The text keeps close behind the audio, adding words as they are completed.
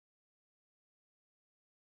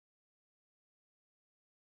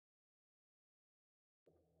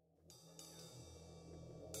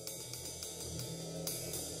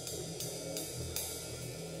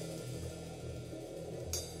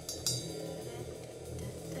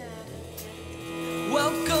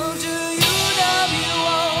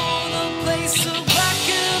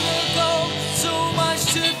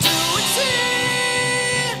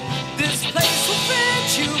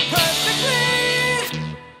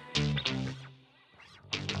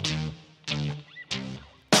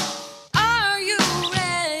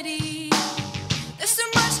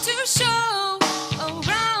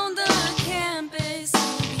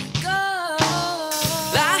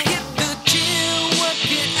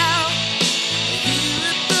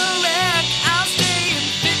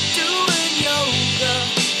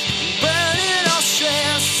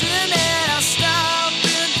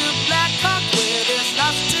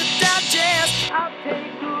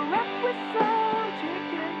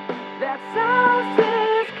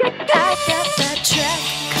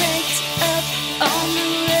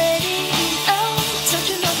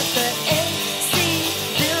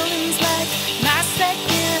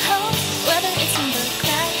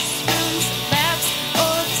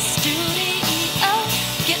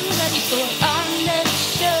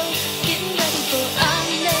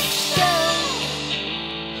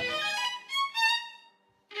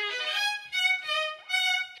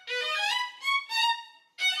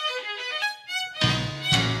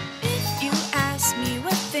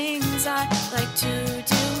to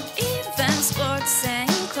do. Even sports and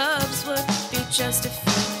clubs would be just a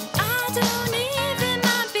feeling. I don't even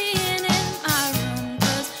mind being in my room,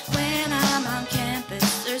 'cause when I'm on campus,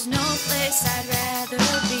 there's no place I'd rather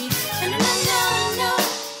be. No, no, no, no,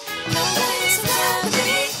 no place I'd rather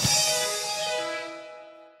be.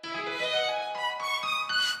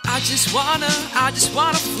 I just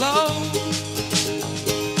wanna flow.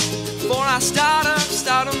 Before I start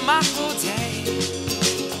up my whole day.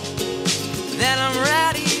 Then I'm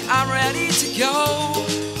ready to go.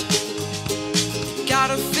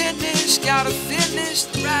 Gotta finish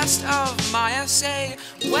the rest of my essay.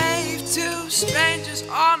 Wave to strangers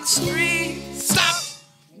on the street. Stop!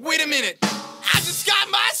 Wait a minute! I just got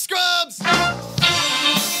my scrubs!